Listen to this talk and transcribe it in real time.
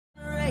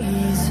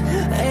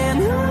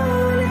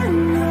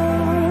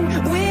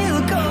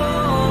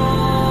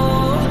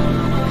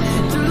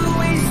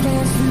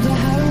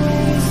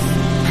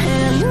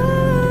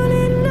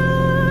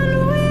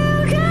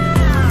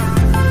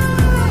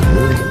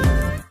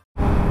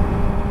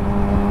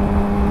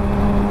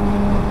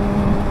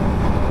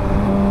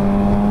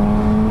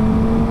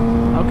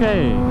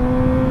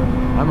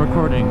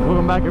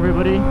back,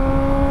 everybody.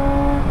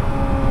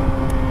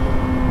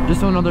 Just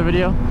filmed another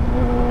video,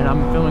 and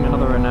I'm filming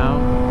another right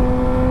now.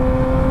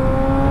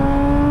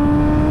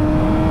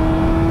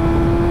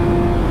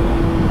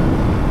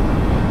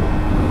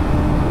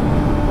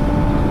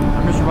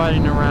 I'm just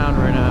riding around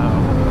right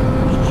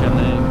now, just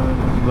chilling.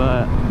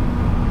 But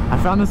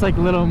I found this like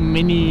little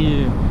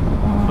mini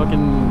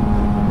fucking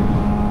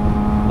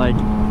like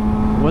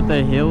what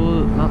the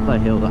hill, not the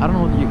hill, I don't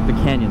know what the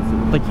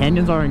canyons. The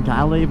canyons are in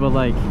Cali, but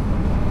like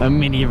a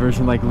mini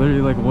version, like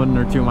literally like 1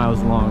 or 2 miles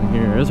long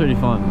here. It's really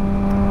fun.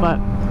 But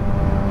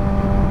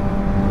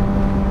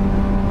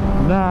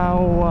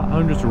now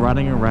I'm just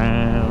riding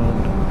around.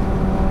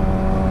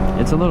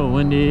 It's a little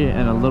windy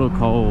and a little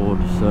cold,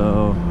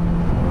 so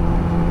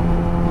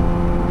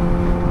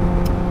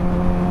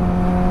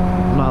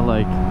I'm not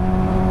like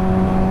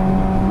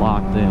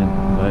locked in,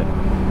 but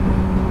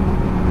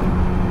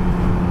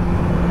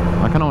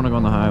I kind of want to go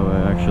on the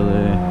highway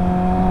actually.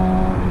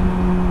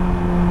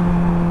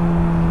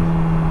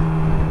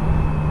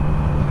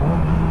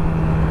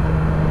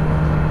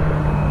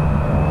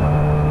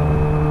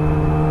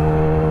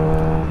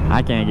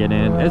 I can't get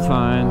in. It's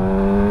fine.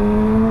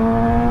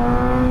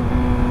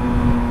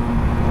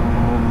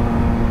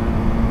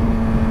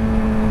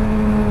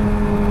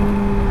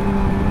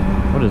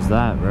 What is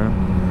that, bro?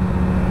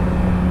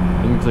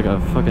 It looks like a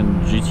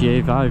fucking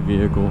GTA 5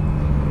 vehicle.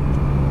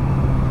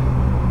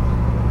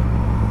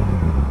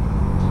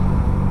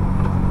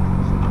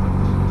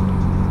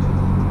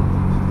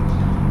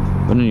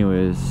 But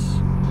anyways,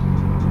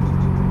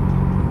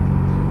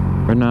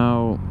 right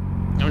now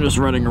I'm just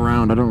riding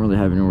around. I don't really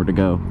have anywhere to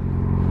go.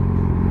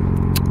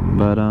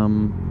 But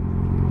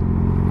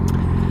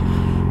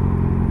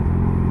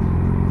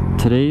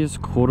today's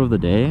quote of the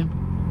day,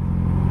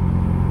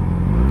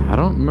 I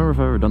don't remember if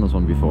I've ever done this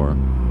one before.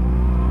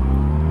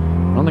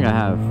 I don't think I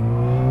have.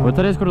 But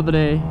today's quote of the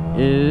day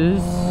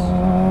is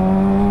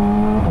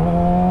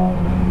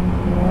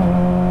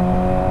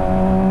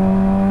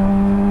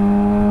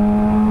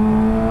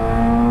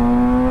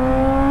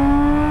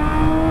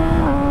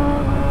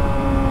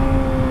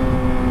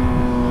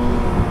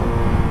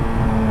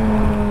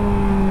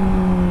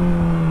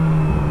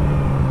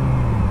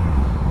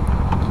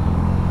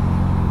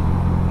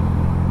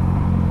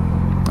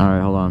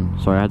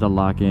sorry, I had to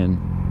lock in.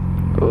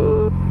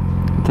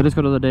 Today's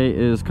quote of the day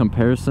is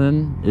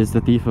comparison is the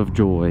thief of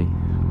joy.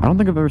 I don't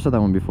think I've ever said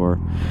that one before.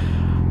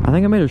 I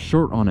think I made a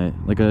short on it,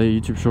 like a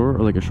YouTube short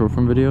or like a short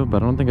form video,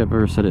 but I don't think I've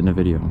ever said it in a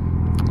video.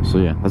 So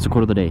yeah, that's the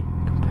quote of the day.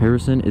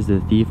 Comparison is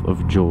the thief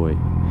of joy.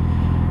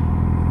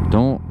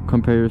 Don't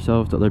compare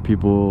yourself to other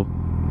people,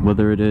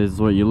 whether it is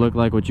what you look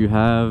like, what you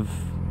have,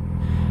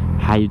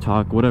 how you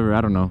talk, whatever, I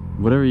don't know.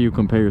 Whatever you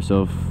compare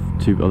yourself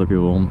to other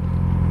people,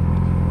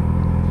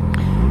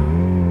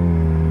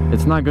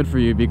 it's not good for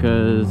you,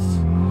 because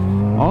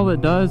all it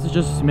does is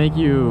just make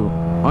you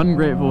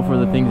ungrateful for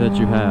the things that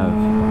you have.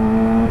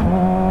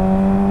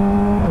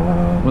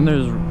 When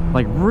there's,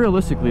 like,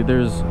 realistically,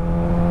 there's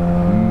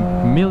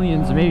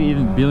millions, maybe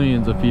even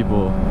billions of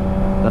people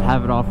that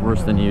have it off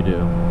worse than you do.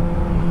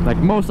 Like,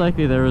 most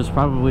likely there is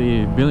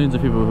probably billions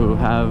of people who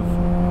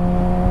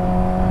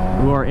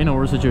are in a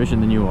worse situation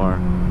than you are,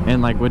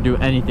 and like would do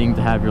anything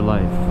to have your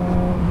life.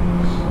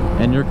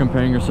 And you're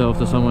comparing yourself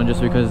to someone just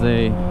because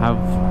they have,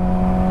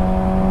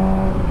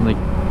 like,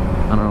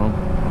 I don't know,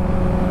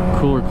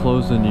 cooler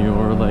clothes than you,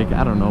 or like,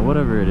 I don't know,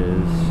 whatever it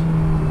is.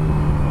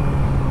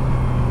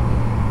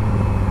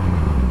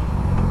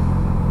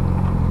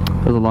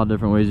 There's a lot of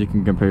different ways you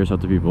can compare yourself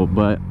to people,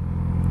 but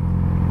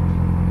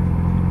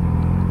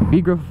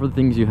be grateful for the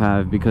things you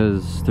have,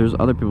 because there's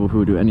other people who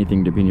would do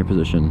anything to be in your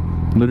position.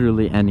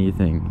 Literally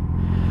anything.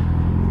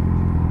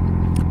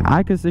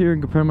 I could sit here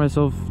and compare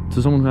myself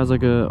to someone who has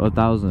like a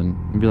 1,000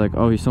 and be like,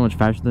 oh, he's so much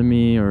faster than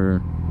me,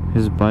 or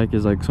his bike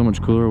is like so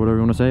much cooler, or whatever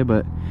you want to say.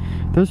 But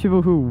there's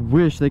people who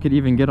wish they could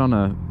even get on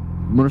a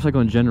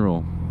motorcycle in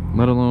general,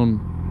 let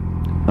alone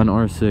an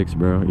R6,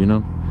 bro, you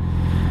know?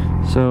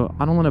 So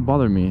I don't let it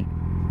bother me.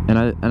 And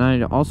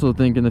I also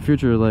think in the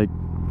future, like,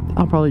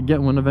 I'll probably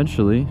get one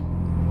eventually.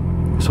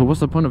 So what's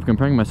the point of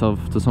comparing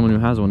myself to someone who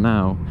has one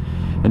now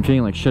and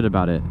feeling like shit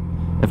about it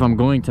if I'm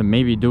going to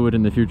maybe do it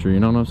in the future, you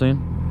know what I'm saying?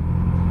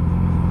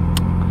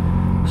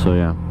 So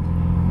yeah,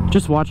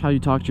 just watch how you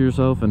talk to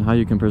yourself and how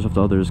you compare yourself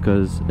to others,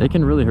 because it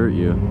can really hurt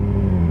you.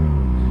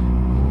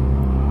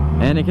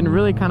 And it can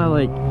really kind of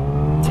like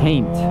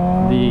taint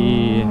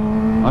the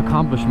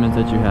accomplishments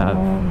that you have,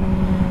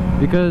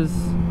 because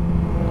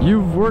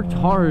you've worked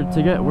hard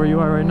to get where you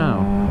are right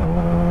now.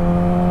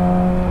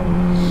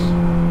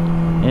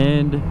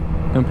 And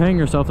comparing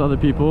yourself to other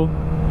people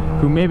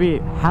who maybe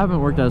haven't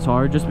worked as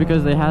hard just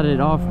because they had it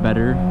off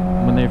better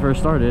when they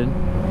first started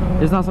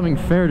is not something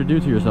fair to do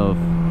to yourself,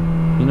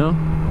 you know?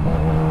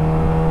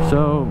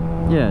 So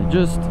yeah,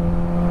 just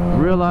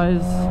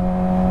realize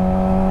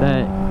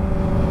that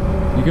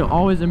you can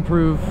always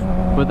improve,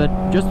 but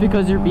that just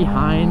because you're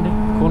behind,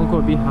 quote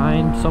unquote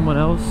behind someone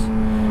else,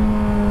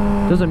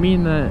 doesn't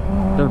mean that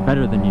they're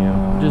better than you.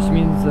 It just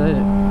means that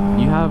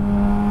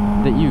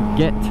you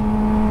get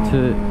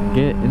to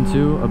get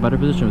into a better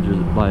position with your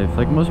life.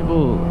 Like most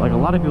people, like a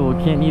lot of people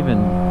can't even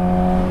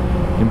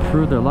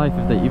improve their life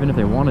even if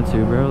they wanted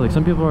to, bro. Like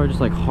some people are just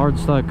like hard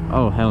stuck.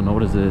 Oh hell no,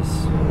 what is this?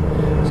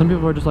 Some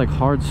people are just like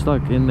hard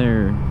stuck in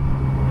their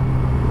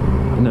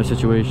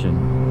situation.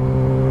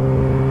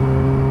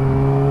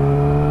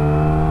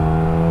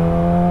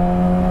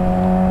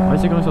 Why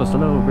is it going so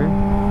slow, bro?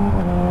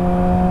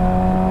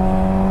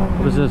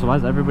 What is this? Why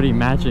is everybody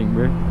matching,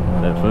 bro?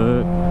 That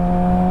fuck.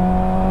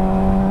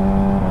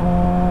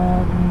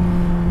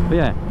 But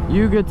yeah,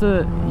 you get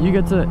to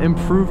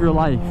improve your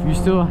life. You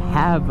still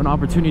have an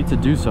opportunity to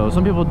do so.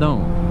 Some people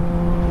don't.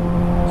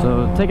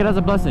 So take it as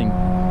a blessing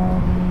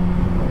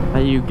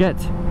that you get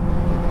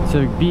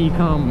to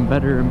become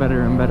better and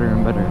better and better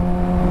and better.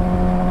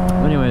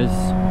 Anyways,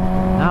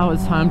 now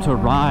it's time to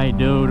ride,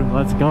 dude.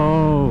 Let's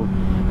go.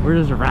 We're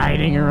just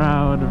riding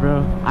around,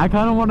 bro. I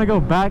kind of want to go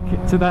back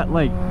to that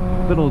like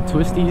little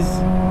twisties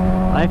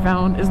I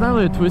found. It's not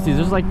really twisties.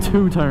 There's like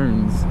 2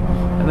 turns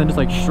and then just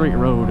like straight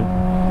road.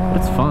 But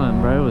it's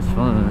fun, bro. It was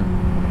fun.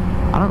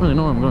 I don't really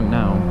know where I'm going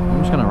now. I'm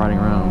just kind of riding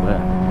around, but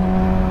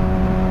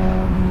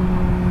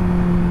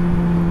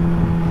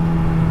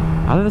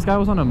I think this guy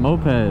was on a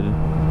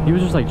moped. He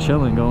was just like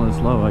chilling, going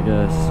slow, I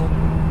guess.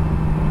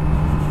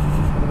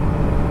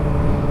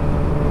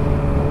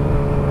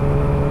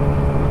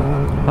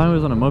 I thought he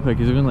was on a moped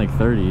because he was going like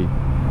 30,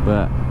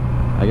 but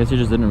I guess he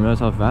just didn't realize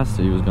how fast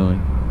he was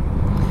going.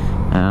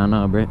 I don't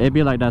know, bro. It'd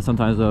be like that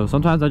sometimes though.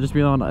 Sometimes I just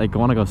be on like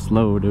want to go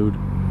slow, dude.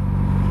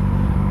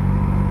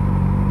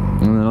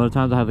 And then other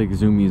times I have like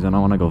zoomies and I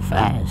want to go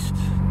fast.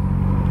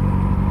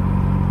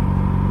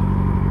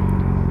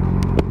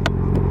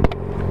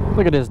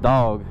 Look at this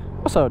dog.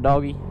 What's up,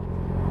 doggy?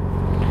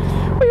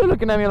 What are you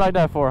looking at me like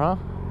that for, huh?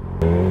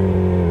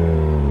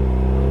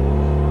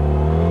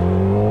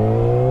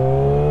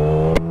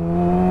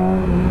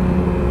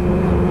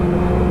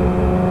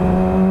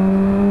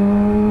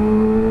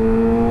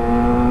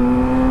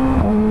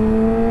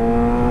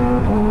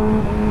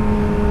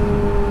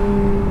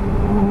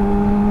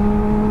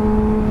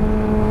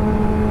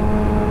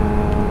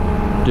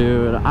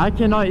 Dude, I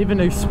cannot even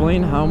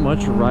explain how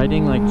much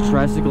riding like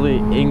drastically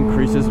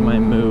increases my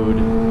mood.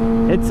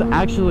 It's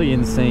actually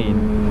insane.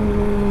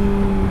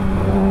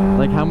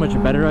 Like how much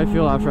better I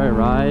feel after I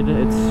ride.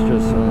 It's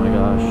just, oh my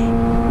gosh.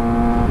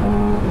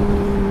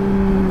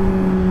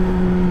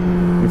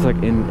 It's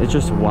like it's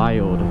just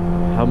wild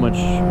how much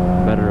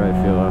better I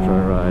feel after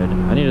I ride.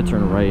 I need to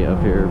turn right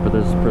up here, but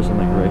there's a person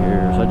like right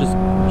here. So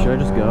should I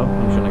just go?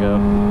 I'm just gonna go.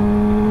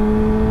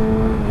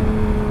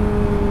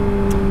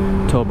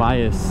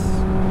 Tobias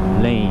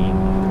Lane.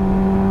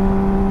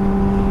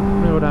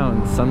 I'm gonna go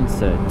down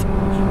Sunset.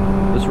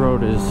 This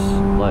road is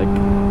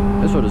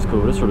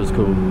cool. This road is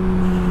cool.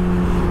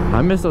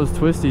 I miss those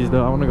twisties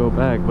though. I want to go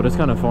back, but it's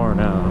kind of far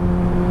now.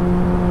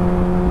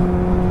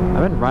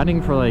 I've been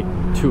riding for like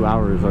 2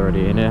 hours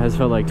already, and it has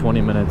felt like 20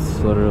 minutes,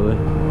 literally.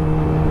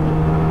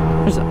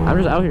 I'm just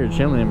out here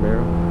chilling,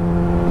 bro.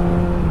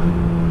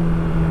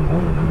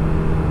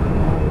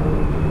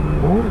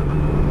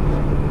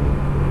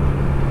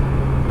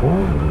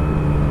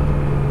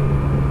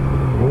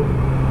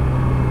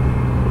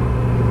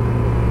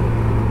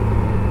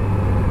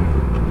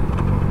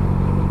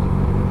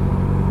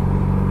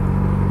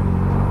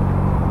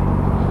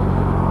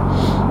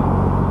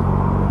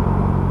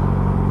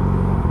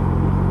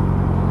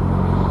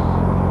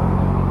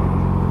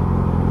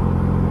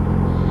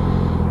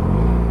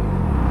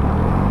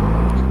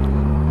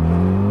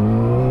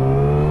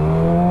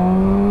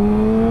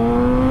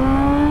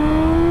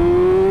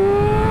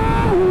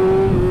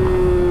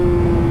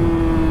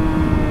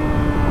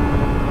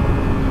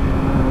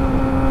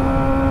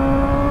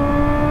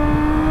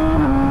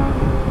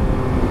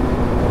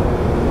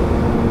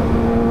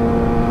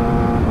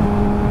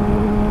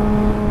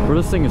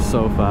 This thing is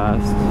so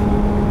fast.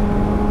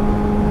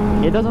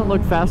 It doesn't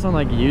look fast on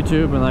like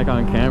YouTube and like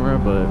on camera,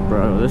 but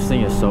bro, this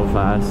thing is so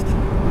fast.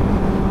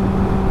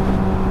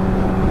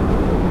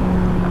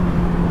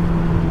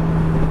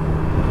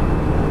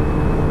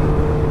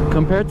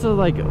 Compared to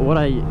like what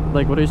I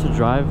used to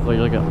drive,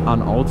 like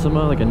on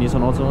Altima, like a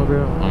Nissan Altima,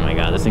 bro. Oh my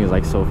god, this thing is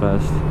like so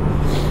fast.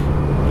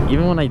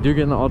 Even when I do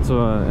get in the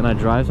Altima and I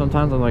drive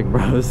sometimes, I'm like,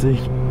 bro, this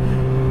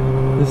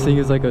thing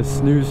is like a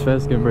snooze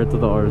fest compared to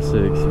the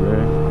R6,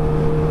 bro.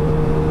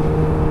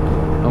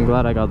 I'm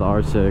glad I got the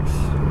R6.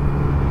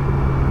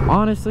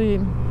 Honestly,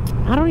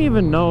 I don't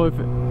even know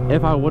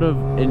if I would have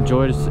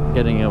enjoyed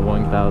getting a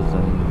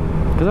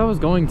 1000, because I was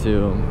going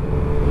to,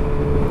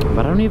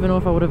 but I don't even know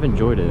if I would have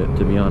enjoyed it,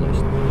 to be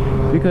honest.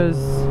 Because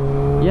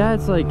yeah,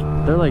 it's like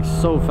they're like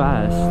so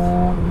fast,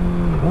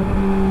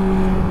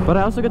 but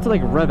I also get to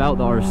like rev out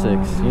the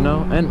R6, you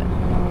know, and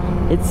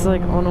it's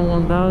like on a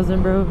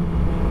 1000, bro.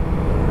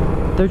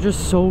 They're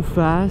just so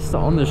fast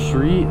on the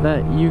street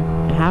that you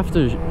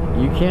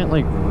can't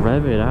like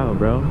rev it out,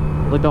 bro.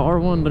 Like the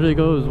R1 literally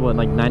goes what,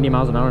 like 90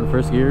 miles an hour in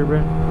first gear,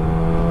 bro.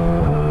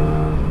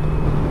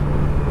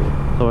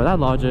 So with that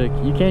logic,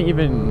 you can't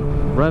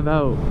even rev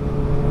out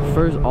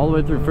all the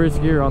way through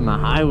first gear on the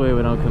highway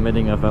without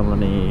committing a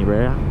felony,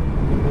 bro.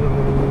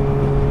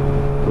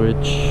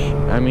 Which,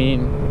 I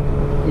mean,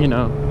 you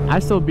know, I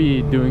still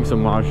be doing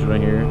some wild shit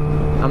on here.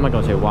 I'm not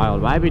gonna say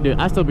wild, but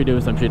I still be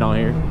doing some shit on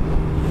here.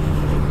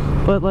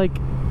 But like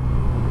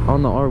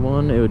on the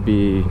R1, it would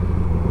be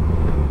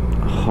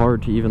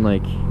hard to even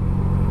like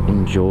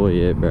enjoy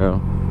it,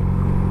 bro.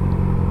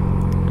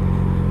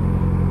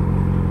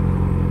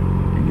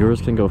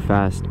 Yours can go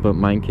fast, but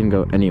mine can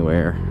go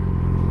anywhere.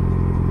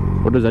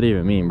 What does that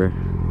even mean, bro?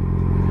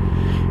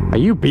 Are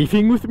you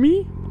beefing with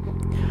me?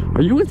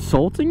 Are you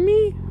insulting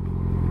me?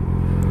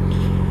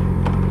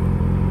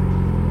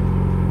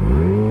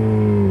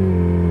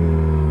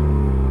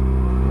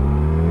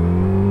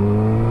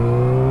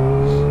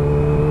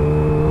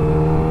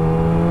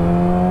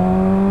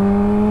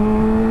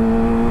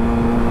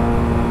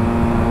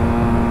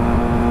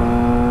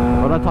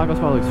 Oh, that taco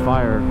spot looks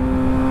fire.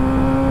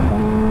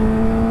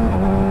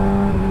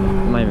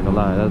 I'm not even gonna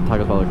lie, that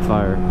taco spot looks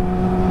fire.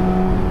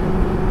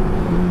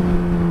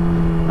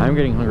 I'm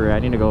getting hungry. I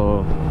need to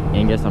go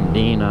and get some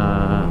dinner.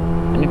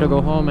 I need to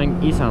go home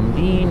and eat some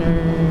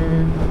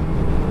dinner.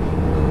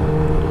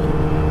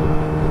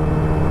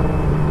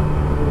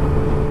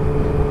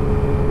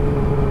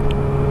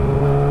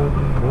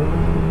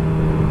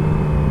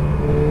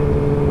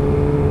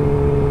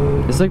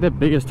 It's like the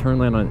biggest turn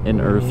lane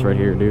in Earth right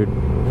here, dude.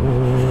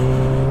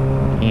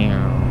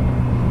 Damn.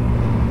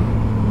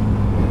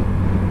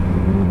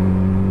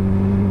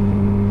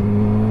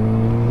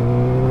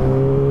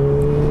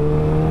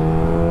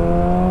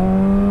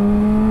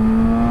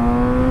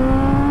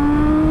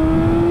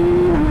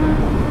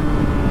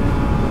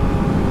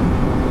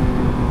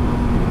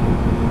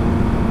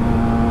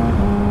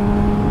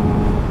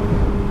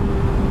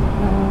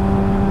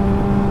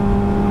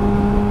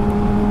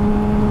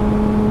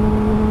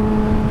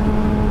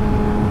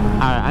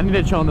 I need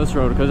to chill on this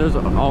road because there's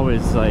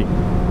always like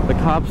the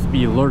cops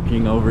be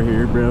lurking over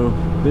here, bro.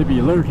 They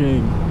be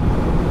lurking.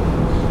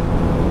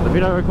 The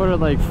video I recorded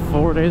like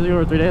 4 days ago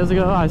or 3 days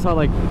ago, I saw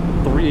like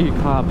 3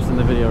 cops in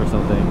the video or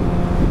something.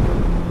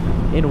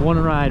 In one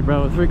ride,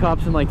 bro. 3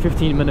 cops in like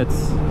 15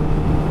 minutes.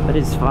 That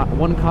is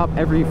 1 cop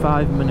every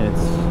 5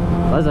 minutes.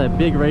 That's a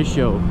big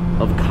ratio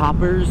of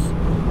coppers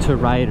to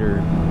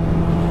rider.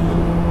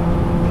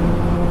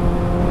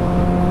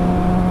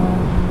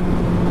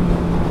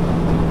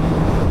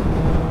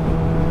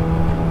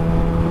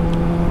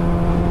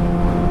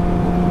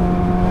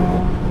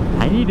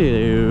 I need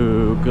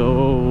to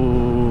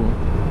go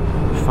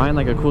find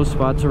like a cool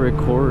spot to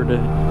record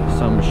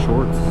some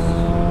shorts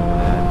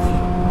at.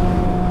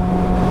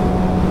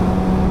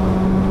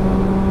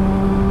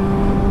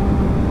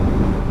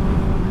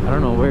 I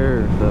don't know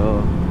where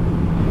though.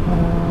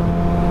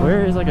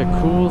 Where is like a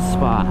cool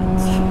spot?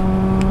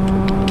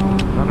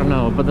 I don't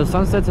know, but the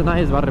sunset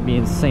tonight is about to be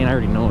insane. I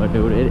already know it,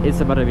 dude. It's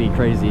about to be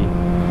crazy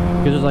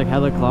because there's like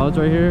hella clouds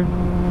right here.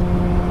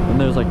 And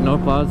there's like no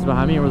clouds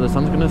behind me where the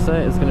sun's gonna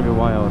set. It's gonna be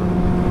wild.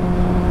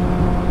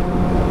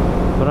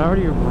 But I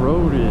already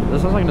rode it.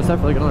 This one's like gonna set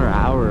for like another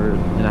hour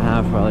and a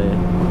half probably.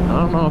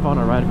 I don't know if I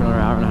wanna ride for another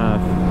hour and a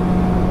half.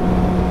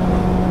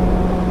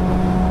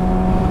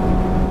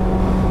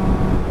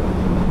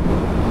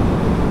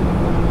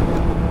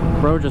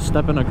 Bro just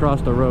stepping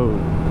across the road.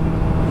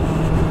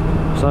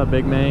 What's up,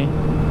 Big May?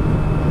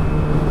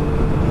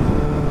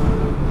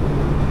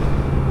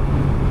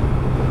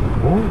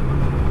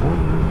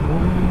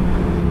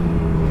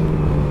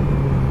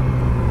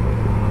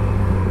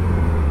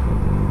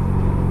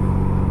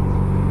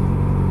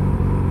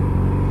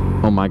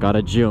 Oh my god,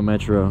 a Geo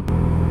Metro.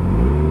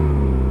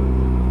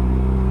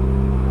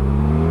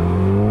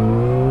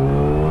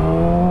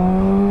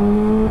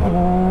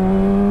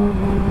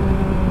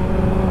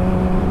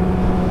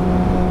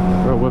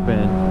 We're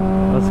whipping.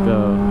 Let's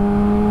go.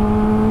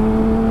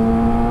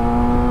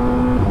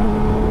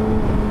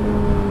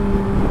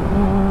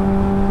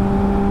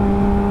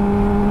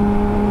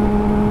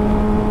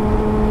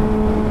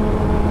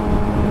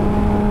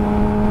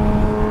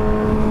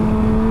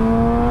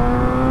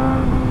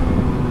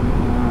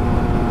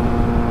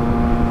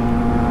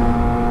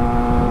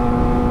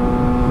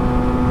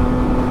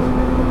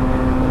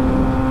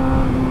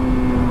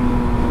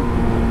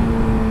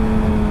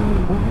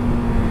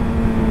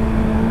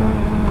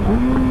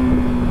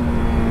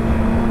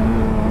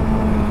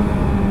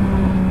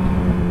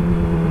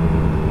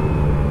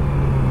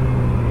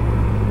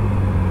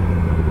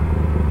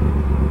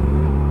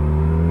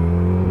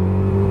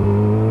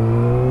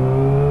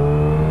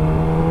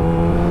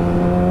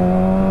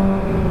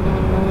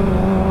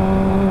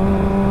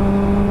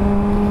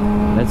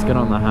 Let's get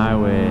on the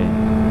highway.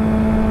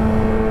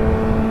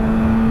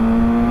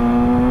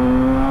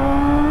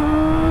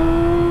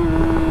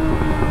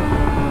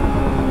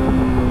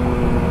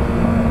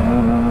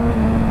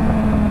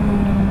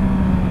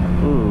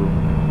 Ooh.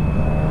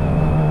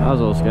 That was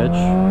a little sketch.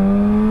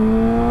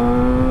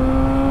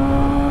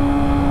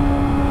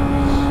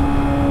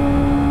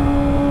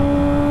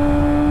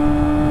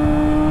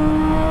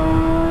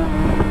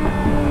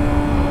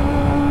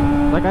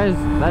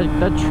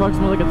 That truck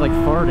smells like it's like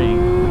farting.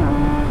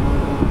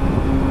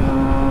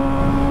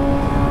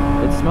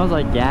 It smells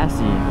like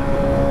gassy.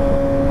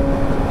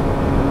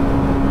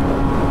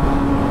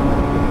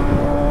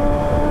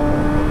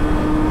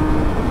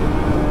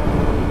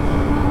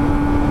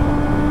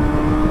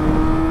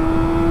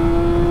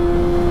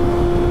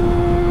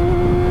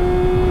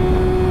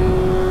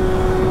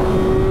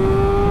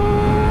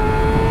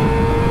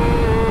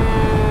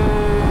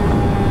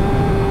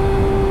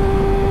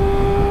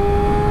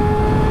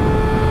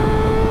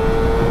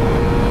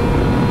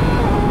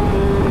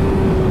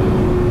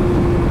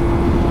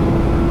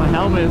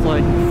 is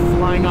like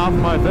flying off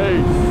my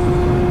face.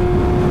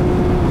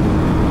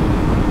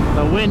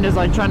 The wind is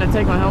like trying to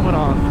take my helmet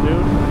off,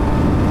 dude.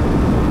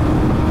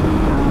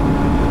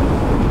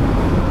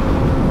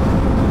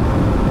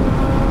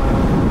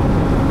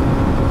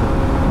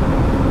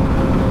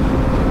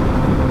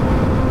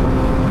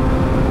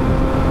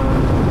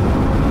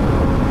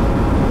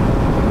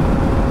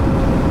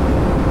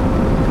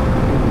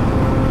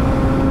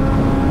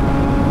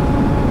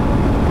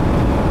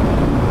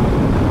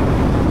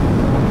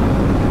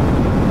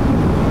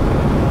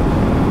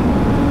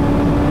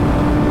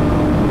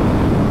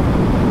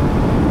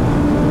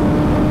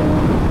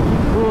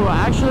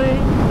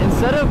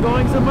 Instead of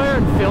going somewhere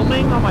and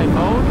filming on my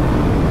phone,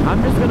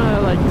 I'm just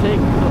gonna like take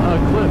a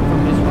clip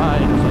from this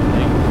ride or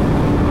something.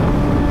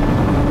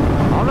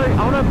 I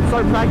wanna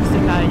start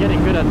practicing that and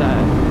getting good at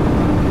that.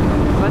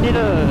 I need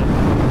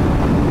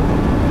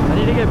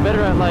to get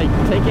better at like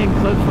taking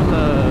clips from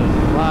the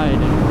ride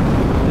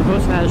and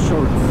posting that as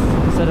shorts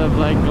instead of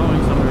like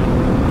going somewhere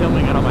and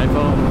filming it on my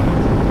phone.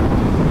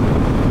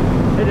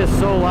 It is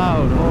so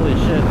loud, holy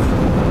shit.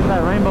 Look at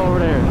that rainbow over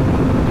there.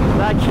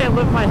 I can't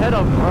lift my head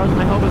up or else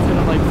my helmet's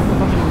gonna like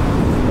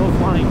fucking go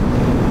flying.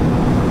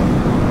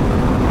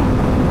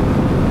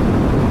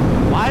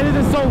 Why is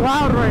it so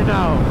loud right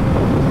now?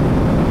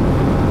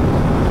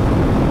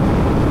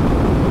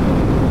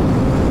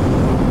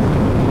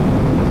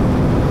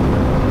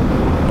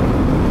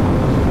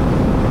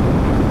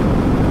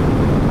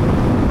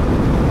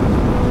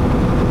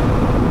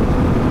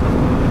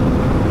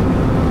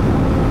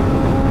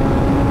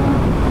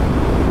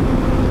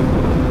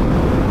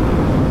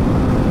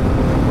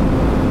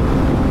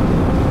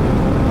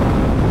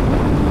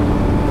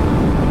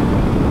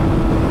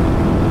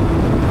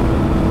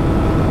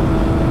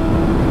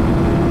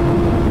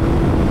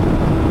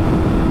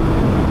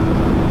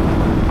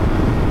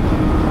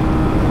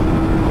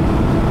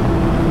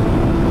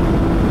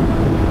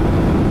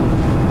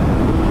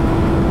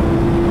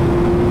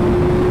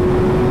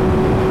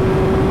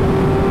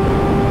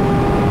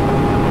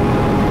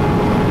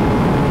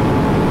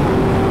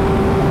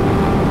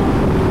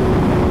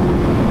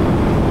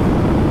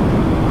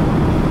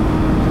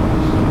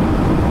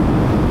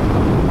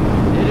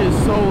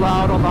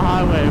 On the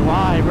highway.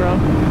 Why, bro?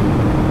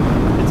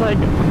 It's like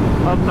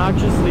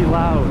obnoxiously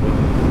loud.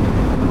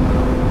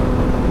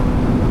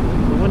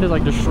 The wind is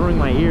like destroying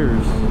my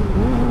ears.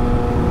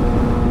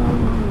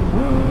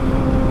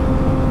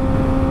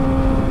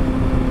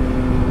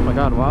 Oh my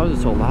god, why was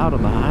it so loud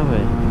on the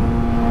highway?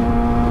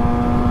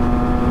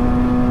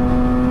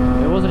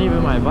 It wasn't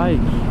even my bike.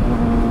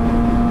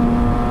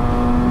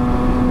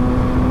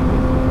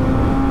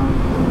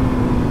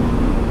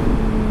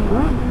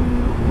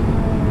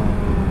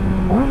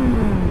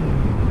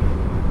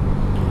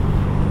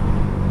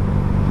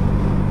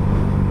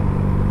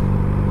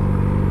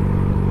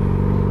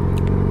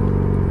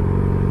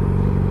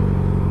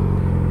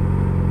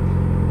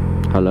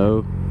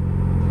 Hello?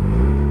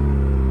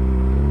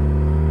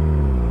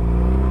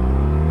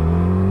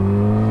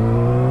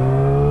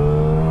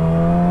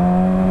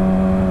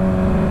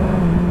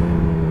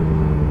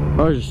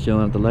 I was just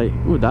chilling at the light.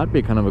 Ooh, that'd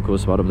be kind of a cool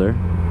spot up there.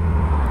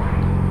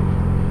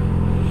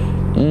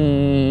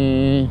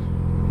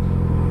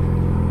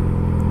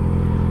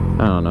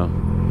 I don't know.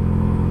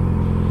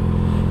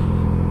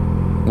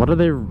 What do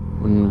they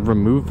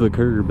remove the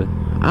curb?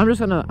 I'm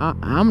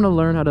gonna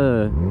learn how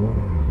to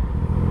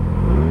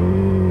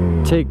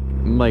take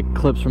like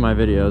clips from my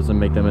videos and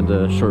make them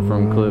into short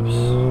form clips,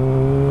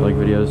 like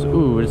videos.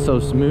 Ooh, it's so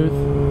smooth.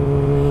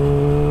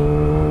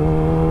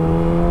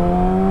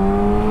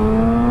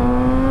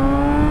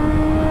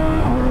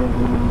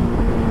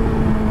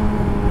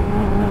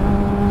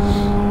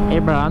 Hey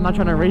bro, I'm not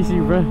trying to race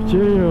you, bro.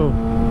 Chill.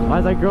 Why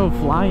is that girl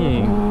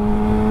flying?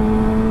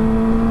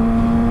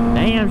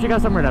 Damn, she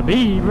got somewhere to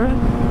be, bro.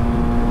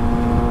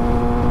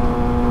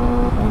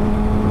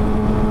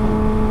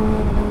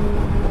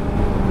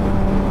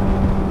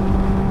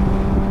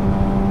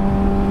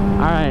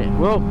 Alright,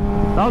 well,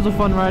 that was a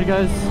fun ride,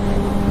 guys.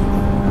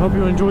 I hope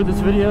you enjoyed this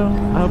video.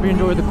 I hope you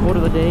enjoyed the quote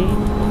of the day.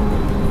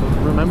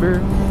 Remember,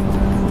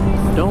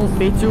 don't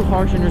be too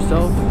harsh on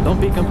yourself. Don't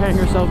be comparing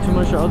yourself too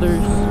much to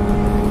others.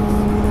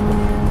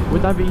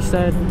 With that being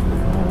said,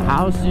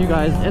 I'll see you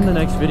guys in the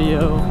next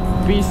video.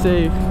 Be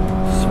safe,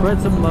 spread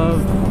some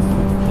love,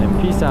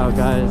 and peace out,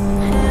 guys.